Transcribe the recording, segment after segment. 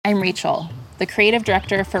I'm Rachel, the creative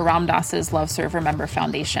director for Ram Dass's Love Serve Remember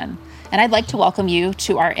Foundation, and I'd like to welcome you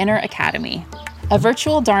to our Inner Academy, a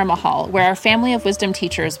virtual Dharma hall where our family of wisdom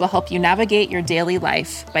teachers will help you navigate your daily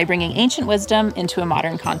life by bringing ancient wisdom into a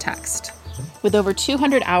modern context. With over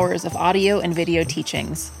 200 hours of audio and video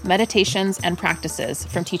teachings, meditations, and practices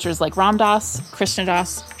from teachers like Ram Dass, Krishna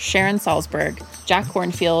Das, Sharon Salzberg, Jack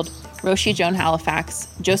Kornfield, Roshi Joan Halifax,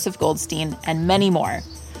 Joseph Goldstein, and many more,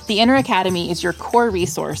 the Inner Academy is your core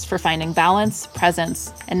resource for finding balance,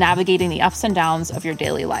 presence, and navigating the ups and downs of your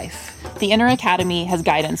daily life. The Inner Academy has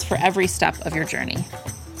guidance for every step of your journey.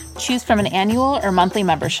 Choose from an annual or monthly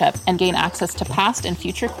membership and gain access to past and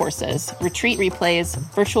future courses, retreat replays,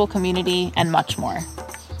 virtual community, and much more.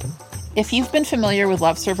 If you've been familiar with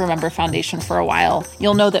Love Serve Remember Foundation for a while,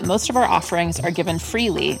 you'll know that most of our offerings are given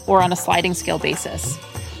freely or on a sliding scale basis.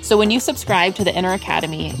 So when you subscribe to the Inner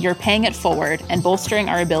Academy, you're paying it forward and bolstering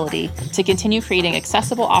our ability to continue creating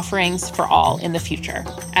accessible offerings for all in the future,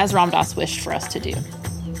 as Ram Dass wished for us to do.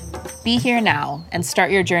 Be here now and start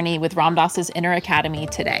your journey with Ram Dass's Inner Academy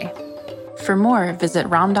today. For more, visit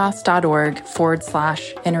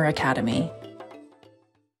ramdass.org/Inner Academy.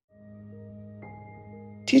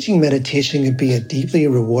 Teaching meditation can be a deeply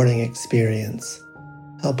rewarding experience.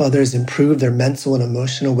 Help others improve their mental and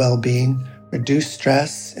emotional well-being, reduce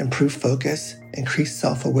stress, improve focus, increase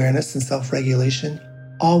self-awareness and self-regulation,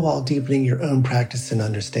 all while deepening your own practice and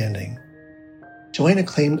understanding. Join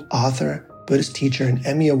acclaimed author, Buddhist teacher, and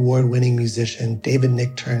Emmy Award-winning musician David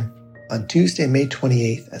Nichtern on Tuesday, May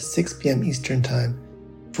 28th at 6 p.m. Eastern Time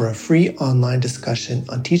for a free online discussion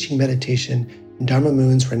on teaching meditation in Dharma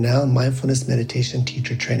Moon's renowned mindfulness meditation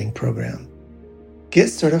teacher training program. Get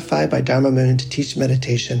certified by Dharma Moon to teach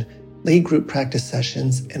meditation, lead group practice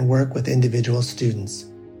sessions, and work with individual students.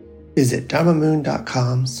 Visit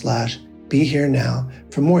dharmamoon.com/BeHereNow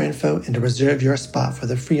for more info and to reserve your spot for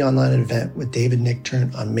the free online event with David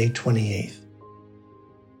Nichtern on May 28th.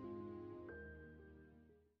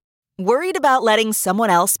 Worried about letting someone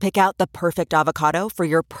else pick out the perfect avocado for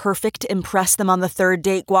your perfect impress them on the third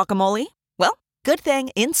date guacamole? Well, good thing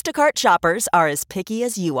Instacart shoppers are as picky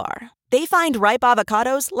as you are. They find ripe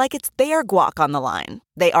avocados like it's their guac on the line.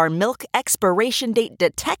 They are milk expiration date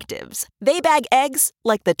detectives. They bag eggs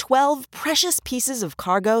like the 12 precious pieces of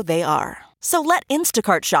cargo they are. So let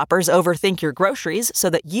Instacart shoppers overthink your groceries so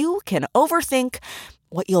that you can overthink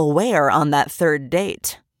what you'll wear on that third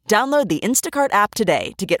date. Download the Instacart app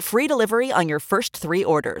today to get free delivery on your first 3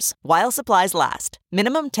 orders, while supplies last.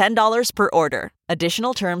 Minimum $10 per order.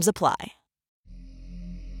 Additional terms apply.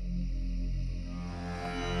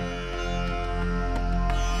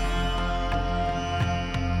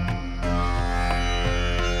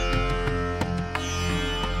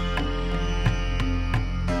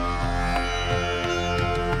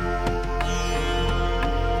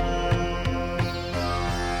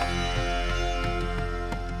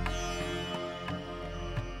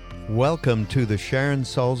 Welcome to the Sharon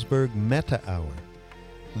Salzberg Metta Hour.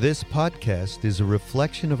 This podcast is a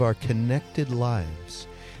reflection of our connected lives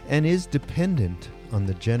and is dependent on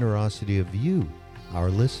the generosity of you, our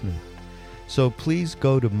listener. So please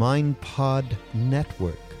go to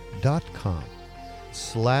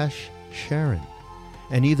mindpodnetwork.com/Sharon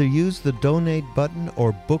and either use the donate button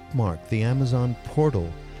or bookmark the Amazon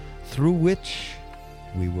portal, through which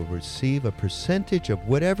we will receive a percentage of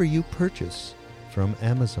whatever you purchase from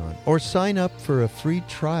Amazon, or sign up for a free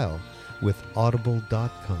trial with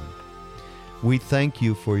audible.com. We thank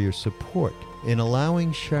you for your support in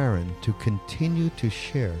allowing Sharon to continue to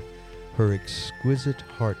share her exquisite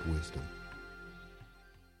heart wisdom.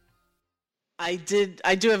 I do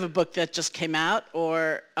have a book that just came out,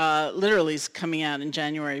 or literally is coming out in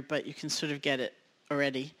January, but you can sort of get it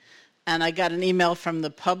already. And I got an email from the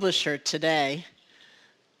publisher today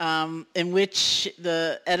in which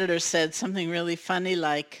the editor said something really funny,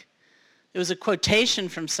 like, it was a quotation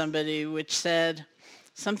from somebody which said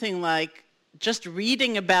something like, just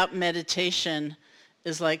reading about meditation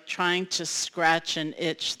is like trying to scratch an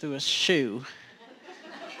itch through a shoe.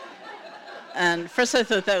 And first I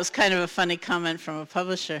thought that was kind of a funny comment from a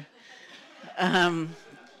publisher,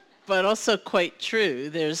 but also quite true.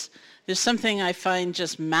 There's something I find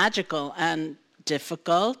just magical and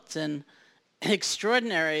difficult and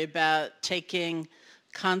extraordinary about taking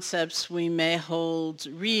concepts we may hold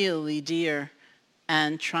really dear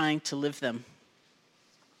and trying to live them.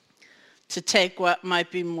 To take what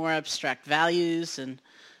might be more abstract values and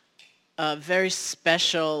very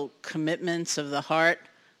special commitments of the heart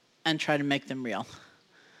and try to make them real.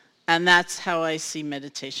 And that's how I see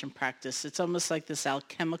meditation practice. It's almost like this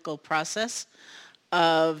alchemical process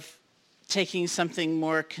of taking something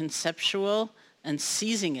more conceptual and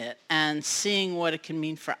seizing it and seeing what it can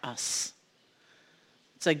mean for us.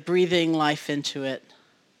 It's like breathing life into it.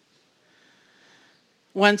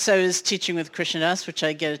 Once I was teaching with Krishnadas, which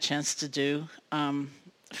I get a chance to do a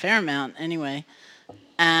fair amount anyway,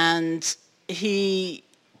 and he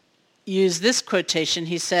used this quotation.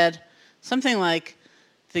 He said something like,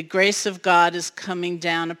 "The grace of God is coming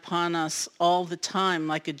down upon us all the time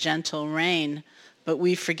like a gentle rain, but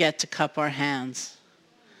we forget to cup our hands."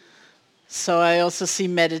 So I also see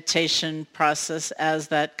meditation process as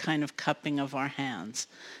that kind of cupping of our hands.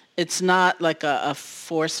 It's not like a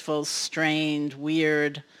forceful, strained,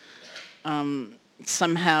 weird,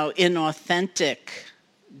 somehow inauthentic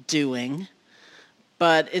doing,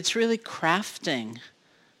 but it's really crafting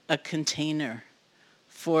a container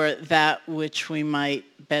for that which we might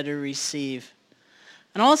better receive.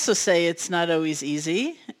 And also say it's not always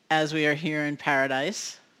easy, as we are here in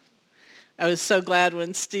paradise. I was so glad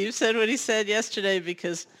when Steve said what he said yesterday,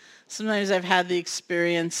 because sometimes I've had the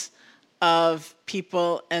experience of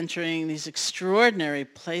people entering these extraordinary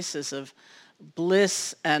places of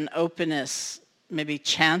bliss and openness, maybe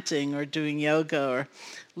chanting or doing yoga or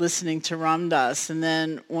listening to Ram Dass. And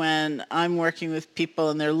then when I'm working with people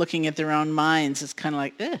and they're looking at their own minds, it's kind of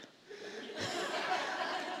like,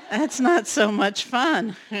 that's not so much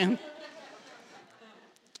fun.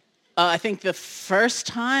 I think the first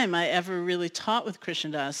time I ever really taught with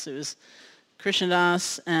Krishnadas, it was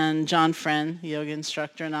Krishnadas and John Friend, the yoga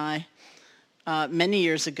instructor, and I, many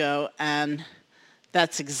years ago, and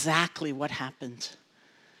that's exactly what happened.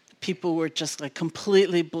 People were just like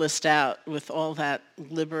completely blissed out with all that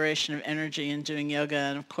liberation of energy in doing yoga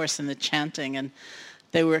and of course in the chanting, and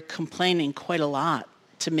they were complaining quite a lot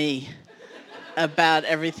to me about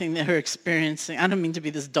everything they were experiencing. I don't mean to be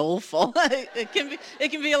this doleful. It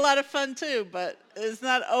can be a lot of fun too, but it's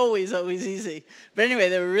not always easy. But anyway,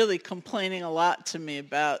 they were really complaining a lot to me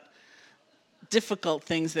about difficult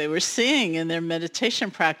things they were seeing in their meditation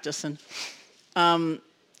practice. And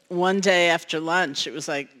one day after lunch, it was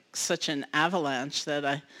like such an avalanche that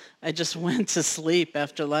I just went to sleep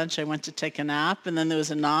after lunch. I went to take a nap, and then there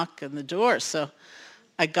was a knock on the door. So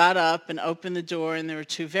I got up and opened the door, and there were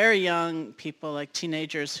two very young people, like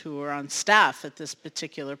teenagers, who were on staff at this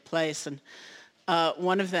particular place. And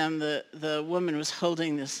one of them, the woman, was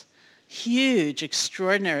holding this huge,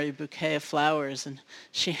 extraordinary bouquet of flowers, and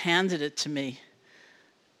she handed it to me.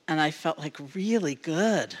 And I felt like really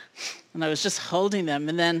good. And I was just holding them.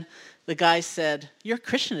 And then the guy said, "You're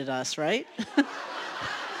Krishnadas, right?"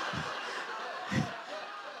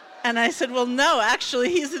 And I said, "Well, no, actually,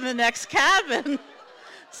 he's in the next cabin."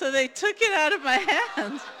 So they took it out of my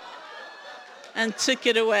hand and took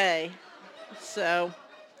it away. So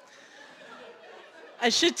I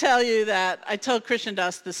should tell you that I told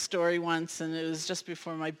Krishnadas this story once, and it was just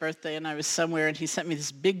before my birthday, and I was somewhere, and he sent me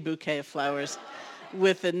this big bouquet of flowers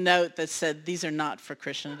with a note that said, "These are not for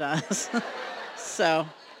Krishnadas." So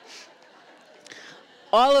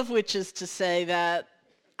all of which is to say that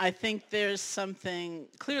I think there's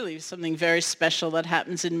clearly something very special that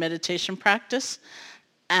happens in meditation practice.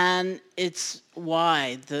 And it's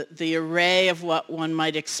wide. The array of what one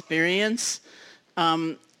might experience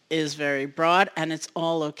is very broad, and it's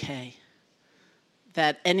all okay.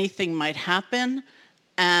 That anything might happen,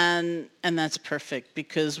 and that's perfect,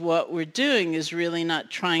 because what we're doing is really not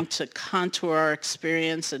trying to contour our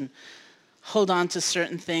experience and hold on to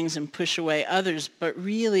certain things and push away others, but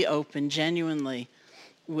really open genuinely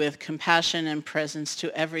with compassion and presence to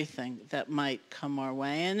everything that might come our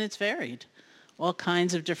way, and it's varied. All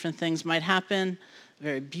kinds of different things might happen,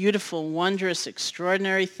 very beautiful, wondrous,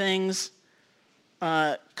 extraordinary things,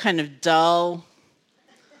 kind of dull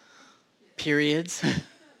periods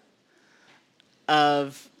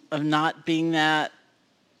of not being that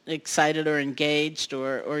excited or engaged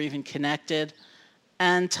or even connected,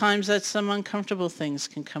 and times that some uncomfortable things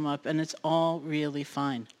can come up, and it's all really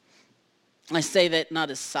fine. I say that not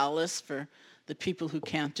as solace for the people who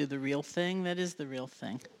can't do the real thing. That is the real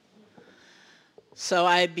thing. So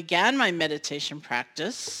I began my meditation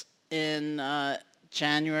practice in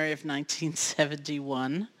January of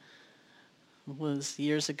 1971. It was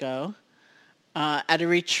years ago. At a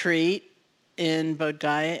retreat in Bodh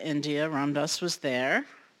Gaya, India. Ram Dass was there.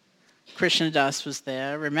 Krishnadas was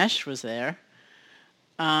there. Ramesh was there.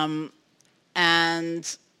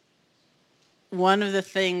 And one of the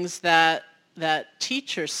things that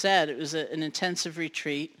teacher said, it was an intensive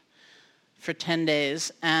retreat for 10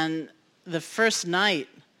 days, and the first night,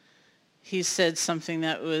 he said something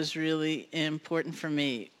that was really important for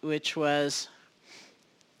me, which was,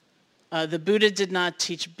 the Buddha did not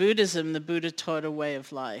teach Buddhism, the Buddha taught a way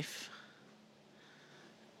of life.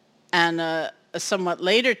 And a somewhat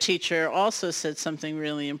later teacher also said something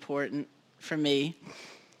really important for me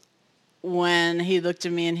when he looked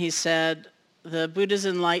at me and he said, the Buddha's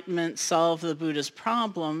enlightenment solved the Buddha's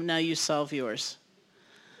problem, now you solve yours.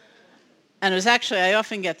 And it was actually, I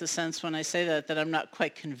often get the sense when I say that I'm not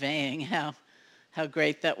quite conveying how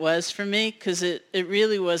great that was for me, because it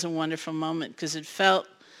really was a wonderful moment, because it felt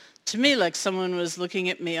to me like someone was looking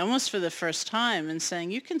at me almost for the first time and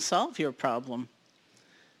saying, you can solve your problem.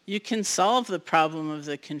 You can solve the problem of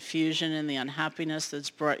the confusion and the unhappiness that's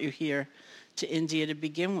brought you here to India to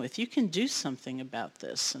begin with. You can do something about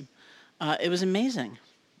this. And it was amazing.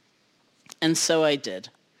 And so I did.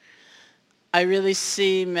 I really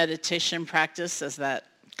see meditation practice as that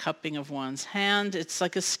cupping of one's hand. It's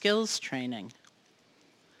like a skills training.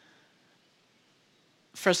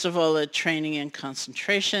 First of all, a training in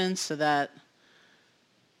concentration, so that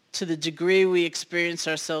to the degree we experience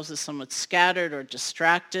ourselves as somewhat scattered or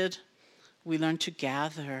distracted, we learn to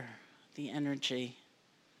gather the energy.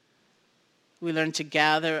 We learn to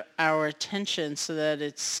gather our attention so that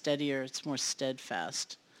it's steadier, it's more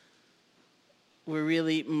steadfast. We're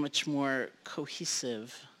really much more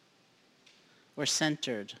cohesive or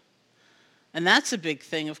centered. And that's a big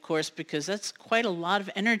thing, of course, because that's quite a lot of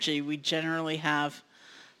energy we generally have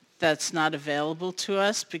that's not available to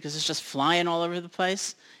us because it's just flying all over the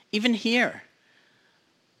place. Even here.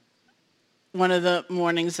 One of the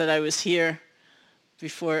mornings that I was here,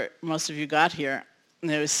 before most of you got here,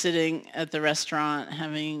 and I was sitting at the restaurant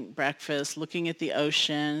having breakfast, looking at the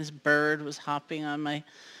ocean. This bird was hopping on my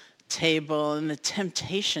table, and the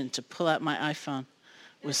temptation to pull out my iPhone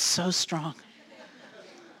was so strong.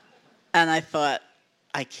 And I thought,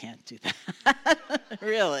 I can't do that.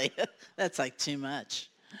 Really, that's like too much.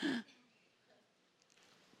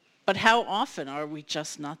 But how often are we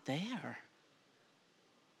just not there?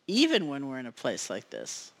 Even when we're in a place like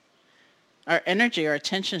this. Our energy, our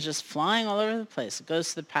attention is just flying all over the place. It goes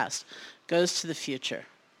to the past, goes to the future.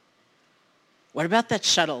 What about that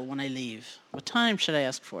shuttle when I leave? What time should I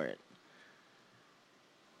ask for it?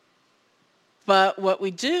 But what we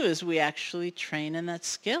do is we actually train in that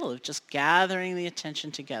skill of just gathering the attention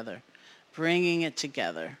together, bringing it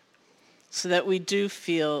together, so that we do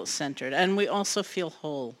feel centered. And we also feel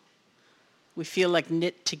whole. We feel like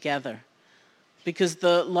knit together. Because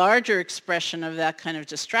the larger expression of that kind of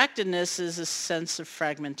distractedness is a sense of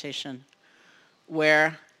fragmentation,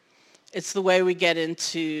 where it's the way we get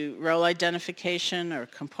into role identification or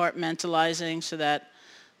compartmentalizing, so that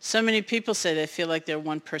so many people say they feel like they're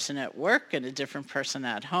one person at work and a different person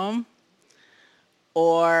at home.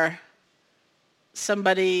 Or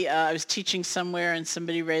somebody, I was teaching somewhere and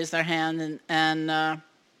somebody raised their hand and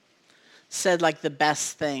said like the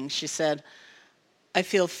best thing. She said, I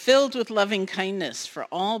feel filled with loving kindness for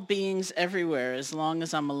all beings everywhere as long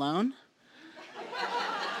as I'm alone.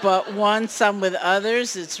 But once I'm with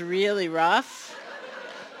others, it's really rough.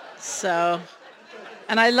 So,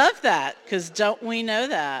 and I love that, because don't we know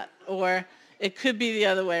that? Or it could be the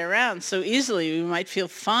other way around. So easily we might feel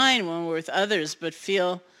fine when we're with others, but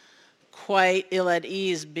feel quite ill at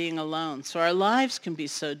ease being alone. So our lives can be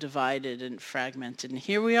so divided and fragmented. And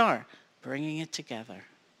here we are, bringing it together,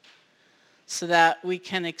 so that we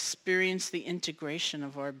can experience the integration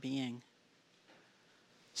of our being.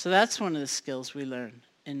 So that's one of the skills we learn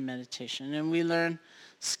in meditation. And we learn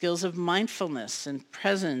skills of mindfulness and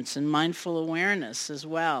presence and mindful awareness as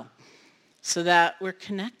well, so that we're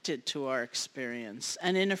connected to our experience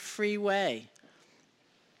and in a free way,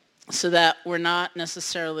 so that we're not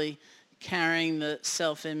necessarily carrying the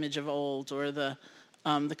self-image of old, or the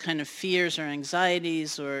kind of fears or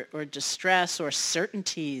anxieties or distress or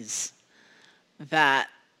certainties that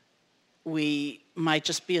we might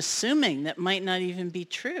just be assuming that might not even be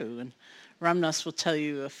true. And Ram Dass will tell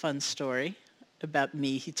you a fun story about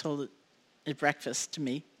me. He told it at breakfast to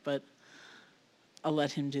me, but I'll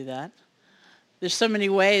let him do that. There's so many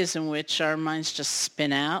ways in which our minds just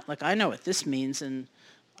spin out. Like, I know what this means, and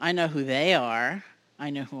I know who they are. I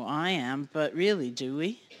know who I am, but really, do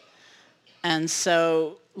we? And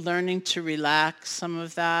so learning to relax some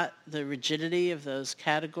of that, the rigidity of those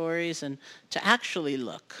categories, and to actually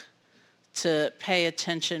look, to pay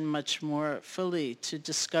attention much more fully, to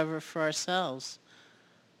discover for ourselves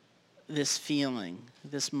this feeling,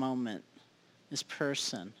 this moment, this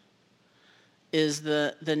person, is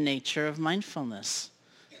the nature of mindfulness,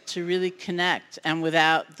 to really connect, and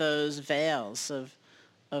without those veils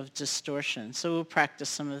of distortion. So we'll practice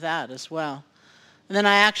some of that as well. And then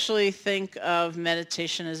I actually think of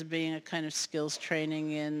meditation as being a kind of skills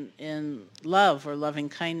training in love or loving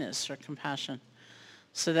kindness or compassion,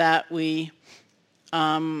 so that we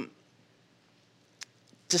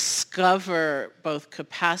discover both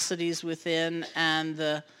capacities within and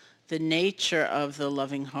the nature of the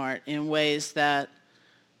loving heart in ways that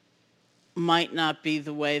might not be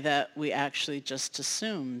the way that we actually just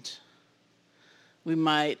assumed. We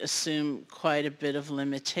might assume quite a bit of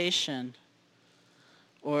limitation,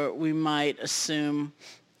 or we might assume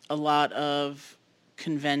a lot of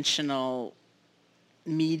conventional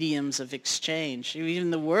mediums of exchange.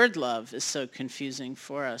 Even the word love is so confusing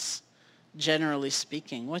for us, generally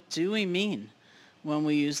speaking. What do we mean when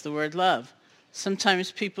we use the word love?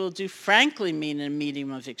 Sometimes people do frankly mean a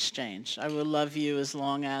medium of exchange. I will love you as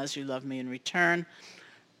long as you love me in return,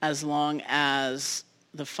 as long as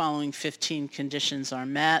the following 15 conditions are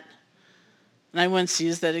met. And I once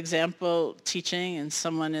used that example teaching, and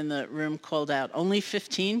someone in the room called out, only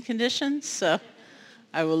 15 conditions? So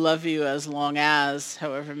I will love you as long as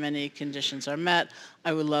however many conditions are met.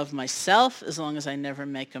 I will love myself as long as I never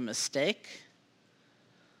make a mistake.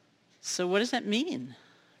 So what does that mean,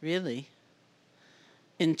 really?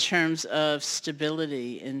 In terms of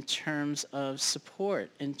stability, in terms of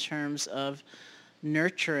support, in terms of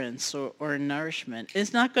nurturance or nourishment.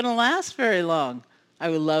 It's not going to last very long. I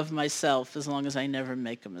will love myself as long as I never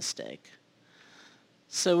make a mistake.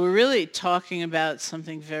 So we're really talking about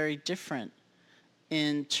something very different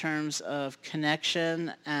in terms of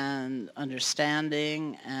connection and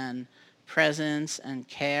understanding and presence and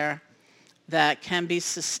care that can be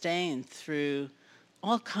sustained through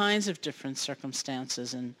all kinds of different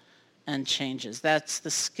circumstances and changes. That's the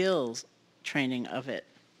skills training of it.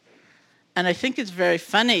 And I think it's very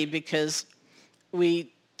funny because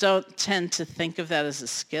we don't tend to think of that as a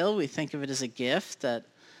skill. We think of it as a gift, that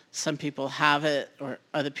some people have it or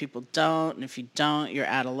other people don't. And if you don't, you're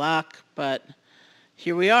out of luck. But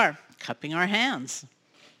here we are, cupping our hands,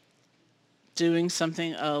 doing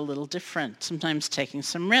something a little different, sometimes taking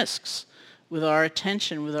some risks with our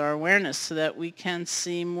attention, with our awareness, so that we can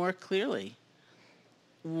see more clearly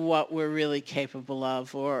what we're really capable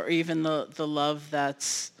of, or even the love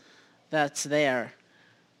that's there.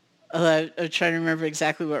 I'm trying to remember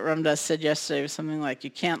exactly what Ram Dass said yesterday. It was something like, you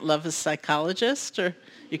can't love a psychologist, or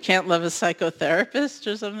you can't love a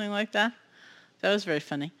psychotherapist, or something like that. That was very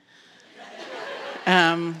funny.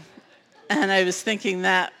 And I was thinking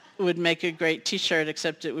that would make a great T-shirt,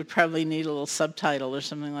 except it would probably need a little subtitle or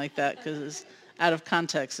something like that, because it's out of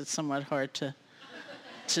context. It's somewhat hard to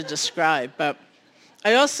describe. But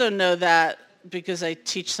I also know that because I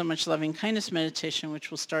teach so much loving kindness meditation,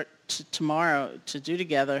 which we'll start tomorrow to do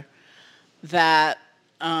together, that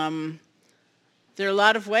there are a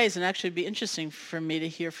lot of ways, and actually it'd be interesting for me to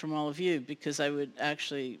hear from all of you, because I would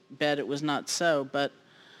actually bet it was not so, but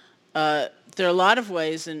there are a lot of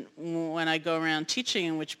ways when I go around teaching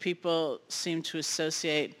in which people seem to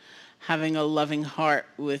associate having a loving heart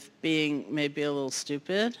with being maybe a little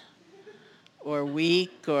stupid or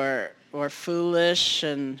weak or foolish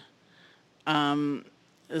and a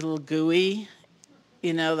little gooey,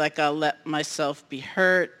 like I'll let myself be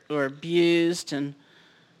hurt or abused and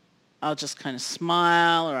I'll just kind of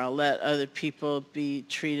smile, or I'll let other people be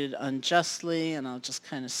treated unjustly and I'll just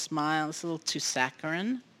kind of smile. It's a little too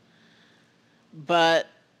saccharine. But,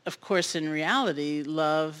 of course, in reality,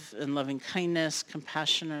 love and loving kindness,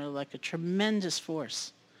 compassion are like a tremendous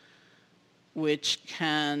force which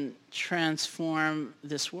can transform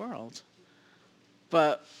this world.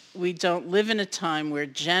 But we don't live in a time where,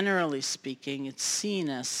 generally speaking, it's seen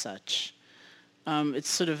as such. It's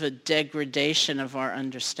sort of a degradation of our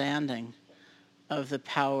understanding of the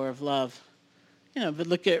power of love. But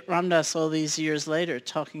look at Ram Dass all these years later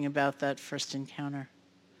talking about that first encounter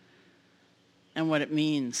and what it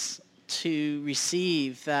means to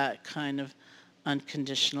receive that kind of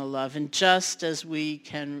unconditional love. And just as we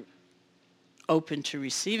can open to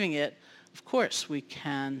receiving it, of course, we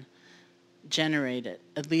can generate it.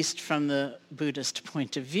 At least from the Buddhist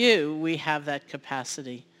point of view, we have that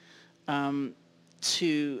capacity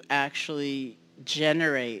to actually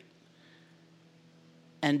generate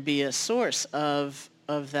and be a source of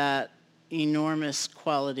that enormous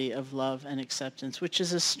quality of love and acceptance, which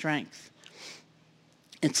is a strength.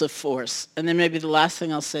 It's a force. And then maybe the last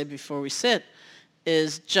thing I'll say before we sit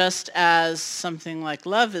is, just as something like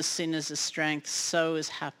love is seen as a strength, so is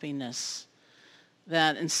happiness.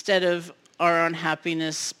 That instead of our own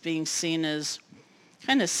happiness being seen as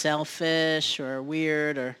kind of selfish or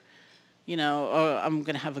weird, or, oh, I'm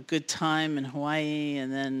going to have a good time in Hawaii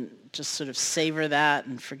and then just sort of savor that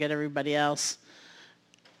and forget everybody else,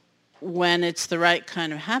 when it's the right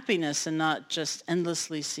kind of happiness and not just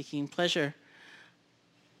endlessly seeking pleasure,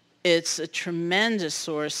 it's a tremendous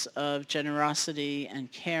source of generosity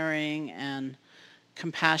and caring and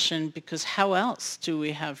compassion, because how else do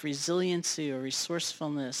we have resiliency or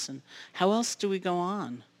resourcefulness, and how else do we go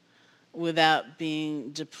on without being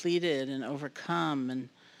depleted and overcome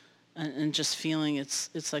and just feeling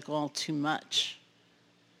it's like all too much?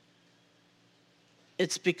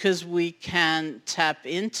 It's because we can tap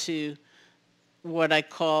into what I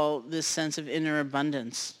call this sense of inner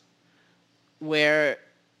abundance, where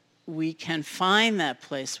we can find that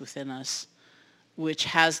place within us which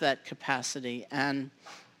has that capacity, and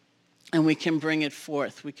we can bring it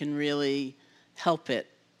forth. We can really help it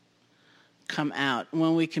come out.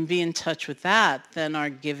 When we can be in touch with that, then our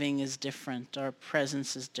giving is different, our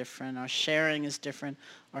presence is different, our sharing is different,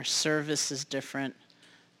 our service is different,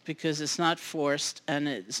 because it's not forced and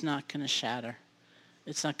it's not going to shatter.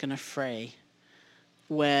 It's not going to fray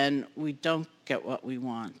when we don't get what we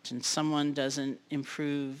want and someone doesn't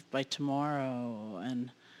improve by tomorrow,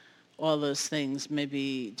 and all those things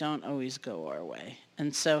maybe don't always go our way.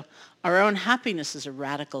 And so our own happiness is a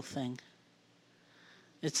radical thing.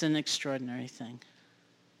 It's an extraordinary thing.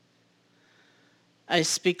 I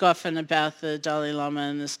speak often about the Dalai Lama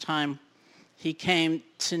in this time. He came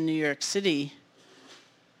to New York City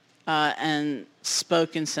and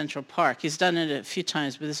spoke in Central Park. He's done it a few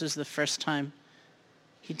times, but this was the first time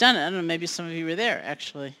he'd done it. I don't know, maybe some of you were there,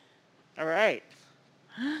 actually. All right.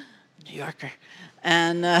 New Yorker.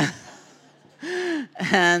 And a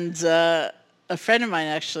friend of mine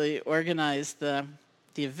actually organized the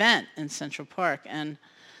event in Central Park, and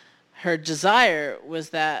her desire was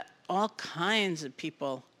that all kinds of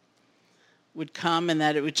people would come and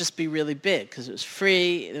that it would just be really big because it was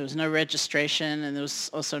free, there was no registration, and there was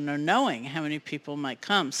also no knowing how many people might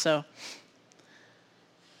come. So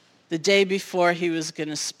the day before he was going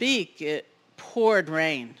to speak, it poured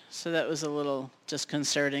rain, so that was a little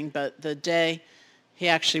disconcerting, but the day he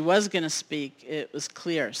actually was going to speak, it was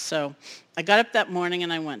clear. So I got up that morning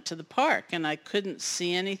and I went to the park, and I couldn't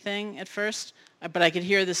see anything at first, but I could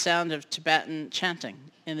hear the sound of Tibetan chanting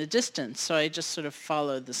in the distance, so I just sort of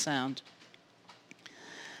followed the sound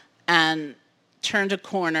and turned a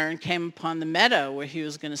corner and came upon the meadow where he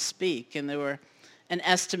was going to speak, and there were an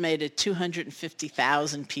estimated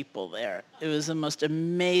 250,000 people there. It was the most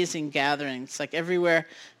amazing gathering. It's like everywhere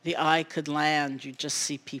the eye could land, you just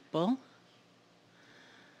see people.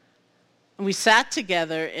 We sat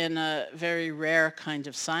together in a very rare kind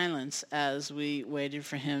of silence as we waited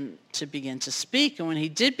for him to begin to speak. And when he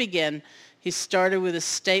did begin, he started with a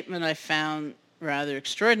statement I found rather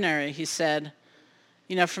extraordinary. He said,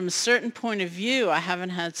 you know, from a certain point of view, I haven't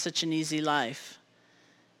had such an easy life.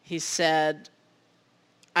 He said,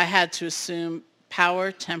 I had to assume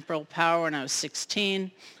power, temporal power, when I was 16.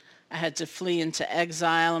 I had to flee into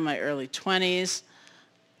exile in my early 20s.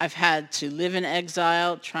 I've had to live in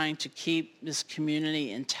exile, trying to keep this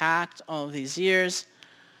community intact all of these years.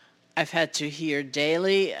 I've had to hear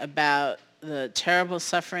daily about the terrible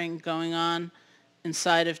suffering going on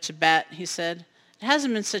inside of Tibet. He said, it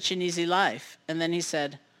hasn't been such an easy life. And then he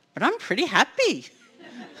said, but I'm pretty happy.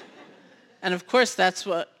 And of course, that's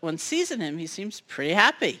what one sees in him. He seems pretty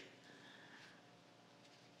happy.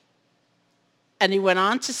 And he went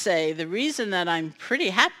on to say, the reason that I'm pretty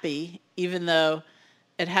happy, even though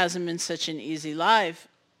it hasn't been such an easy life,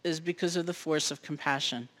 is because of the force of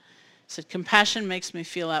compassion. He said, compassion makes me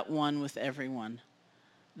feel at one with everyone.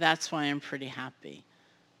 That's why I'm pretty happy.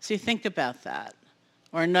 So you think about that.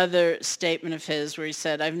 Or another statement of his where he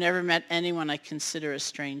said, I've never met anyone I consider a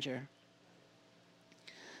stranger.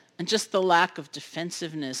 And just the lack of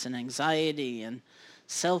defensiveness and anxiety and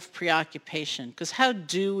self-preoccupation. Because how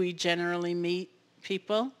do we generally meet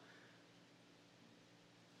people?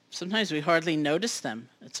 Sometimes we hardly notice them.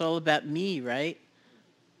 It's all about me, right?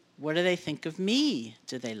 What do they think of me?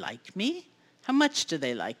 Do they like me? How much do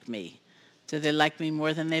they like me? Do they like me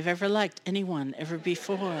more than they've ever liked anyone ever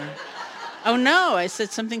before? Oh no, I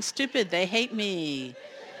said something stupid. They hate me.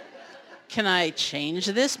 Can I change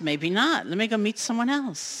this? Maybe not. Let me go meet someone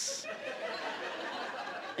else.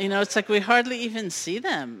 You know, it's like we hardly even see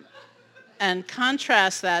them. And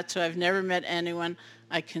contrast that to I've never met anyone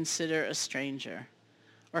I consider a stranger.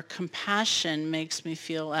 Or compassion makes me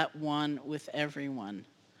feel at one with everyone.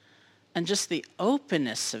 And just the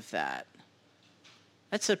openness of that,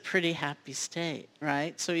 that's a pretty happy state,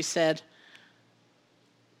 right? So he said,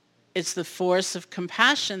 it's the force of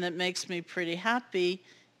compassion that makes me pretty happy,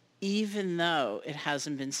 even though it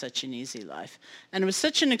hasn't been such an easy life. And it was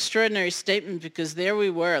such an extraordinary statement because there we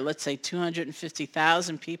were, let's say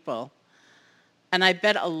 250,000 people, and I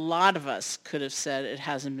bet a lot of us could have said it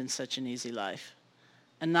hasn't been such an easy life.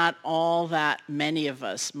 And not all that many of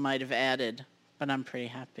us might have added, but I'm pretty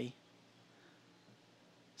happy.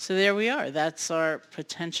 So there we are. That's our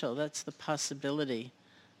potential. That's the possibility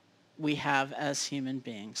we have as human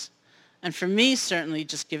beings. And for me, certainly,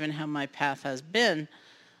 just given how my path has been,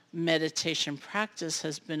 meditation practice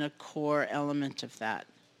has been a core element of that.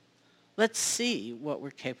 Let's see what we're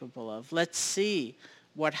capable of. Let's see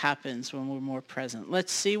what happens when we're more present.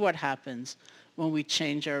 Let's see what happens when we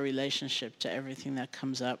change our relationship to everything that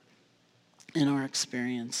comes up in our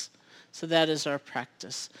experience. So that is our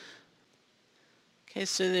practice. Okay,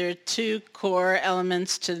 so there are two core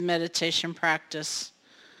elements to the meditation practice.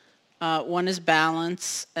 One is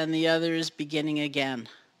balance, and the other is beginning again.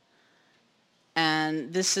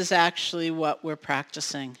 And this is actually what we're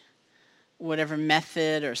practicing. Whatever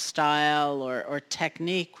method or style or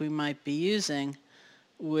technique we might be using,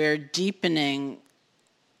 we're deepening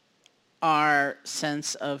our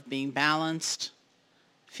sense of being balanced,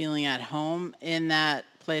 feeling at home in that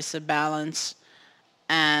place of balance,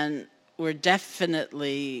 and we're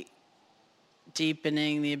definitely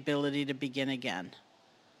deepening the ability to begin again.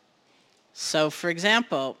 So, for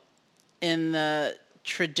example, in the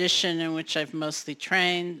tradition in which I've mostly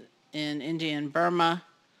trained in India and Burma,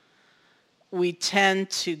 we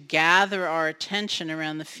tend to gather our attention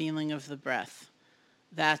around the feeling of the breath.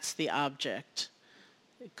 That's the object.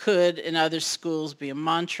 It could, in other schools, be a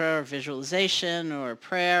mantra or visualization or a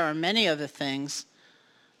prayer or many other things.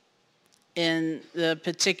 In the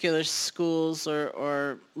particular schools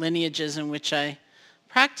or lineages in which I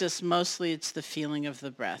practice, mostly it's the feeling of the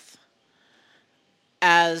breath.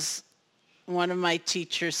 As one of my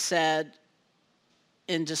teachers said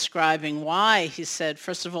in describing why, he said,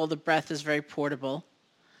 first of all, the breath is very portable.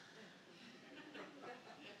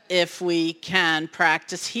 If we can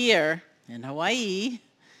practice here in Hawaii,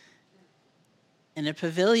 in a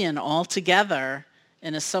pavilion all together,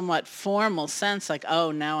 in a somewhat formal sense, like, oh,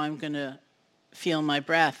 now I'm going to feel my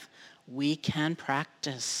breath, we can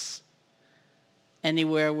practice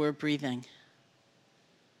anywhere we're breathing.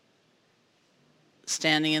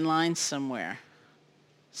 Standing in line somewhere,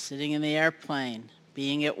 sitting in the airplane,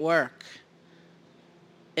 being at work.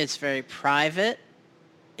 It's very private.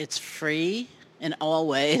 It's free in all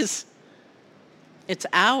ways. It's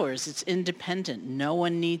ours. It's independent. No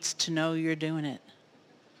one needs to know you're doing it.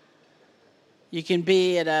 You can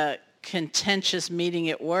be at a contentious meeting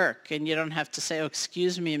at work and you don't have to say, oh,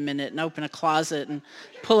 excuse me a minute, and open a closet and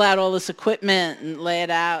pull out all this equipment and lay it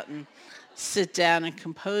out and sit down and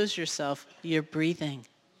compose yourself. You're breathing.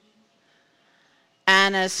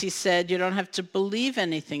 And as he said, you don't have to believe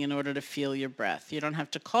anything in order to feel your breath. You don't have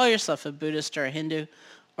to call yourself a Buddhist or a Hindu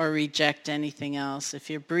or reject anything else. If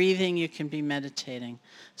you're breathing, you can be meditating.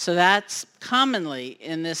 So that's commonly,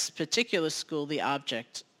 in this particular school, the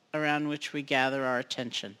object around which we gather our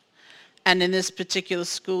attention. And in this particular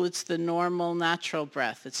school, it's the normal, natural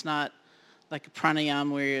breath. It's not like a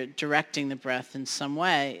pranayama where you're directing the breath in some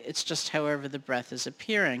way. It's just however the breath is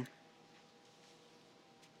appearing.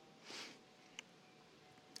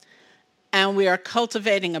 And we are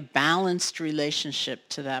cultivating a balanced relationship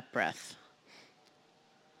to that breath.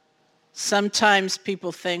 Sometimes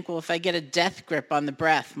people think, well, if I get a death grip on the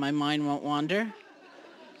breath, my mind won't wander.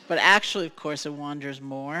 But actually, of course, it wanders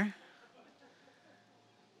more.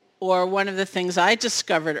 Or one of the things I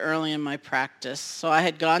discovered early in my practice, so I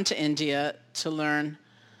had gone to India to learn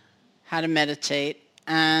how to meditate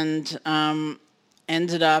and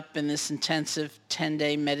ended up in this intensive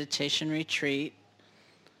 10-day meditation retreat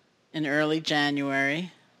in early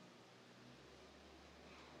January.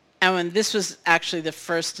 And when this was actually the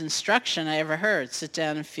first instruction I ever heard, sit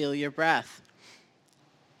down and feel your breath.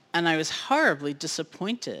 And I was horribly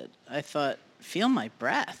disappointed. I thought, feel my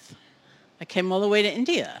breath? I came all the way to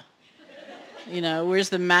India. You know, where's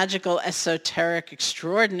the magical, esoteric,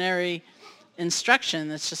 extraordinary instruction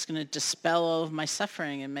that's just going to dispel all of my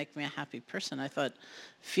suffering and make me a happy person? I thought,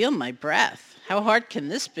 feel my breath. How hard can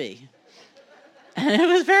this be? And it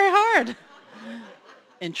was very hard.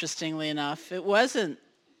 Interestingly enough, it wasn't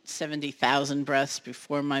 70,000 breaths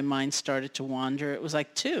before my mind started to wander. It was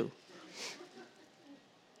like 2.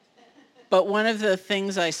 But one of the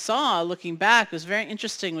things I saw looking back was very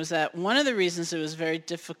interesting was that one of the reasons it was very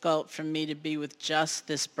difficult for me to be with just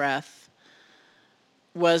this breath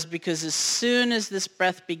was because as soon as this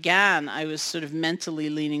breath began, I was sort of mentally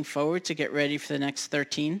leaning forward to get ready for the next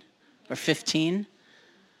 13 or 15.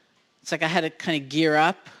 It's like I had to kind of gear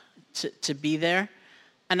up to be there.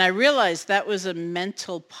 And I realized that was a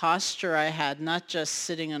mental posture I had, not just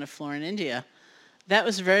sitting on a floor in India. That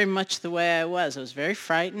was very much the way I was. I was very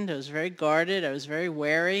frightened. I was very guarded. I was very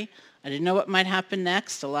wary. I didn't know what might happen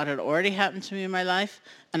next. A lot had already happened to me in my life,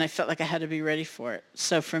 and I felt like I had to be ready for it.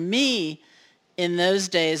 So for me, in those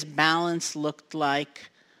days, balance looked like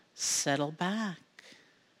Settle back.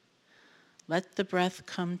 Let the breath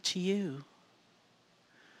come to you.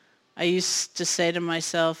 I used to say to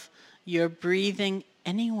myself, you're breathing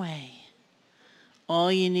anyway.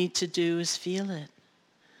 All you need to do is feel it.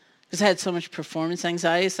 Because I had so much performance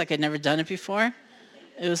anxiety, it's like I'd never done it before.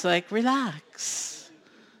 It was like, relax,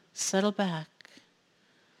 settle back,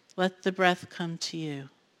 let the breath come to you.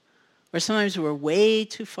 Or sometimes we're way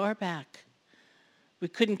too far back. We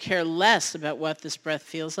couldn't care less about what this breath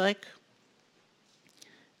feels like.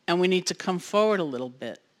 And we need to come forward a little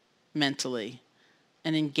bit mentally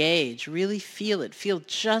and engage, really feel it. Feel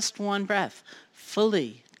just one breath,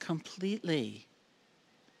 fully, completely,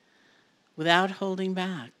 without holding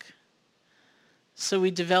back. So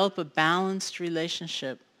we develop a balanced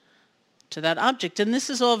relationship to that object. And this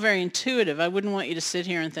is all very intuitive. I wouldn't want you to sit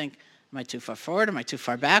here and think, am I too far forward? Am I too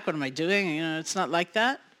far back? What am I doing? It's not like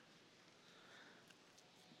that.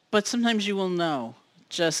 But sometimes you will know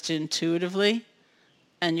just intuitively,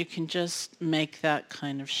 and you can just make that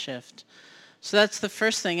kind of shift. So that's the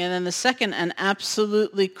first thing. And then the second and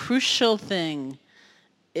absolutely crucial thing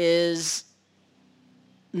is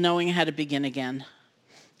knowing how to begin again.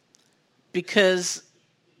 Because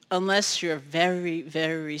unless you're very,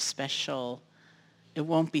 very special, it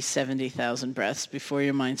won't be 70,000 breaths before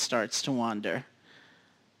your mind starts to wander.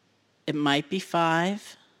 It might be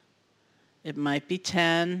 5, it might be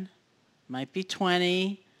 10, might be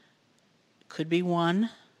 20, could be 1,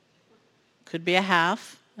 could be a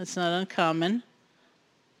half. That's not uncommon.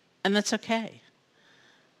 And that's okay.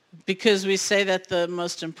 Because we say that the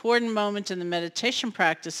most important moment in the meditation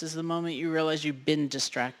practice is the moment you realize you've been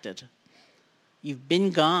distracted. You've been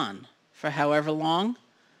gone for however long,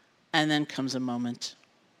 and then comes a moment.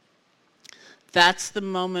 That's the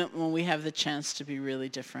moment when we have the chance to be really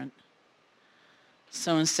different.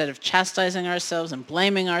 So instead of chastising ourselves and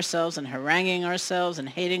blaming ourselves and haranguing ourselves and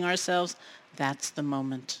hating ourselves, that's the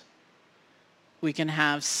moment. We can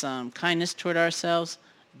have some kindness toward ourselves,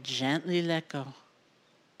 gently let go,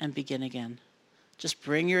 and begin again. Just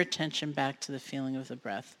bring your attention back to the feeling of the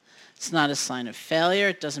breath. It's not a sign of failure.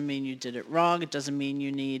 It doesn't mean you did it wrong. It doesn't mean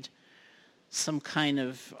you need some kind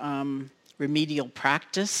of remedial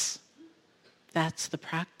practice. That's the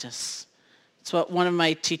practice. It's what one of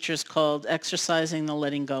my teachers called exercising the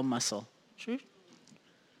letting go muscle.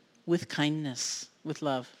 With kindness, with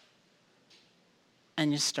love.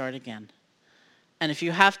 And you start again. And if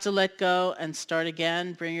you have to let go and start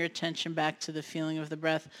again, bring your attention back to the feeling of the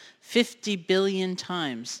breath 50 billion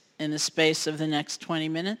times in the space of the next 20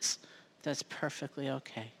 minutes, that's perfectly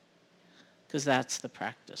okay. Because that's the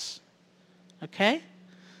practice. Okay?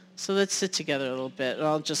 So let's sit together a little bit, and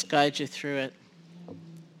I'll just guide you through it.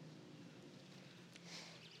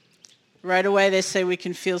 Right away, they say we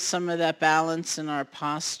can feel some of that balance in our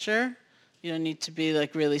posture. You don't need to be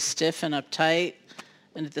like really stiff and uptight.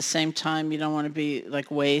 And at the same time, you don't want to be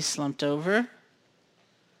like way slumped over.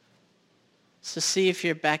 So see if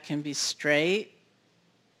your back can be straight,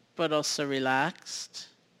 but also relaxed.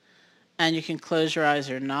 And you can close your eyes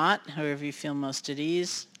or not, however you feel most at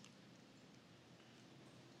ease.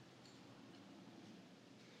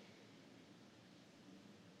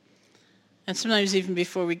 And sometimes even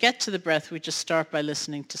before we get to the breath, we just start by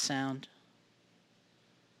listening to sound.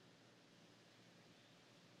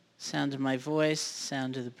 Sound of my voice,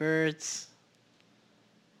 sound of the birds,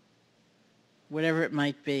 whatever it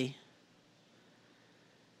might be.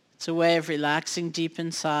 It's a way of relaxing deep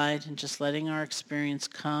inside and just letting our experience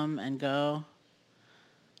come and go.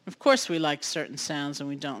 Of course, we like certain sounds and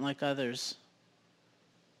we don't like others.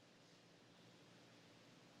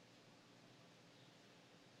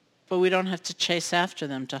 But we don't have to chase after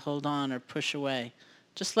them to hold on or push away.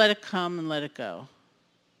 Just let it come and let it go.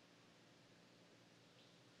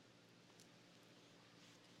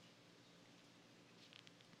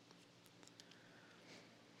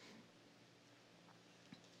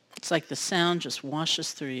 It's like the sound just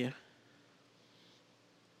washes through you.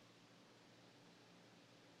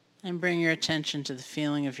 And bring your attention to the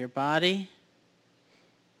feeling of your body.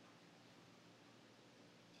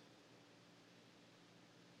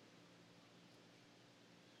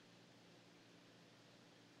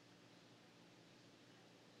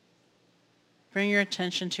 Bring your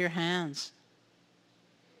attention to your hands.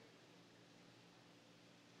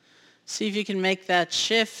 See if you can make that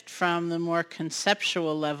shift from the more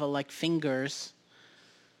conceptual level, like fingers,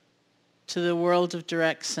 to the world of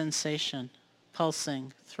direct sensation,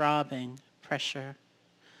 pulsing, throbbing, pressure.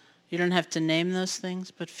 You don't have to name those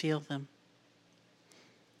things, but feel them.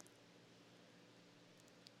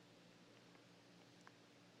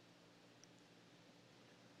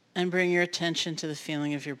 And bring your attention to the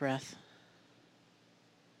feeling of your breath.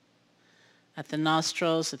 at the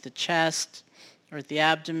nostrils, at the chest, or at the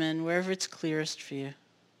abdomen, wherever it's clearest for you.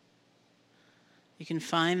 You can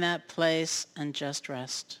find that place and just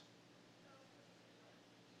rest.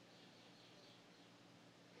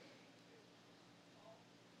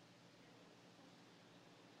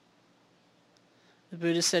 The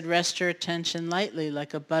Buddha said, rest your attention lightly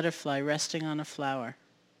like a butterfly resting on a flower.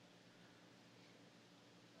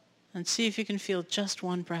 And see if you can feel just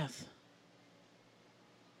one breath.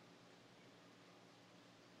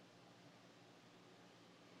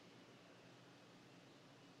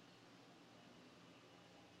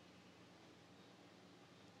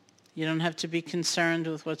 You don't have to be concerned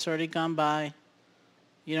with what's already gone by.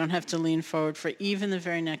 You don't have to lean forward for even the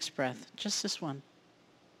very next breath, just this one.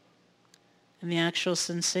 And the actual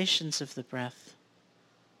sensations of the breath.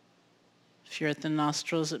 If you're at the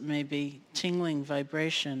nostrils, it may be tingling,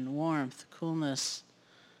 vibration, warmth, coolness.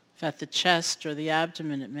 If at the chest or the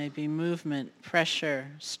abdomen, it may be movement, pressure,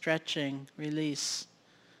 stretching, release.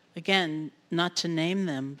 Again, not to name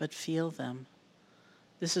them, but feel them.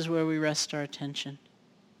 This is where we rest our attention.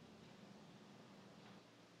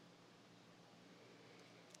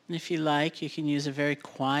 And if you like, you can use a very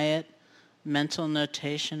quiet mental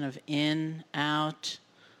notation of in, out,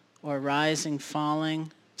 or rising,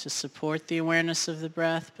 falling to support the awareness of the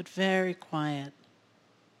breath, but very quiet.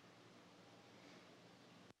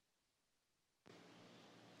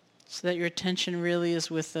 So that your attention really is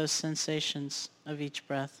with those sensations of each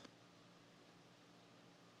breath.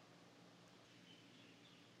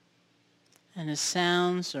 And as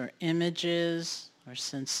sounds or images or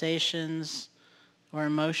sensations or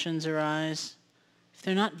emotions arise, if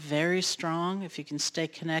they're not very strong, if you can stay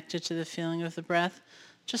connected to the feeling of the breath,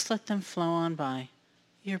 just let them flow on by.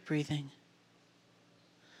 You're breathing.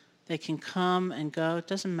 They can come and go, it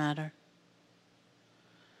doesn't matter.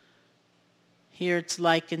 Here it's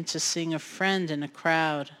likened to seeing a friend in a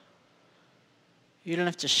crowd. You don't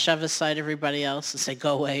have to shove aside everybody else and say,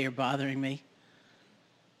 go away, you're bothering me.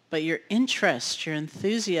 But your interest, your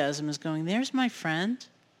enthusiasm is going, there's my friend.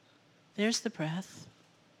 There's the breath.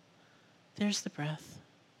 There's the breath.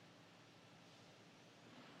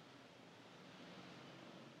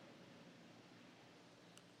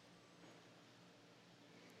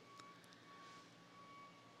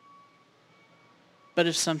 But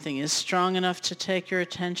if something is strong enough to take your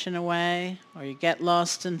attention away, or you get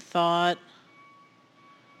lost in thought,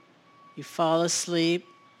 you fall asleep,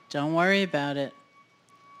 don't worry about it.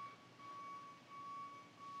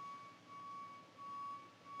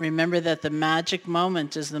 Remember that the magic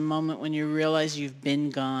moment is the moment when you realize you've been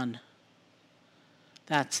gone.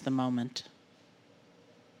 That's the moment.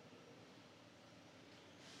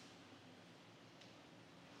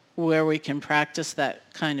 Where we can practice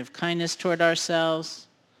that kind of kindness toward ourselves,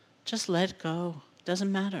 just let go. It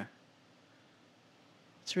doesn't matter.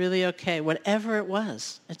 It's really okay. Whatever it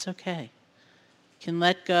was, it's okay. You can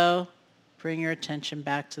let go, bring your attention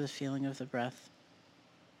back to the feeling of the breath.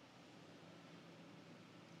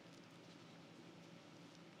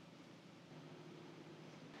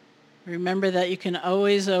 Remember that you can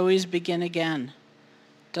always begin again.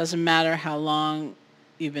 Doesn't matter how long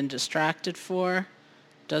you've been distracted for.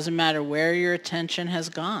 Doesn't matter where your attention has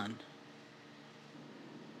gone.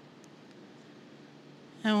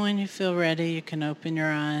 And when you feel ready, you can open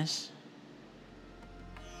your eyes.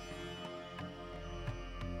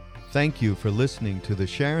 Thank you for listening to the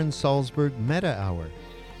Sharon Salzberg Metta Hour.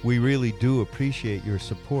 We really do appreciate your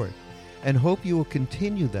support and hope you will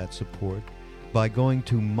continue that support by going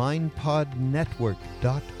to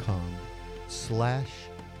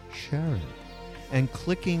mindpodnetwork.com/Sharon and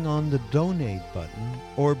clicking on the donate button,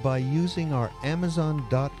 or by using our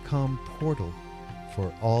Amazon.com portal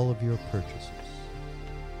for all of your purchases.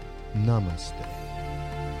 Namaste.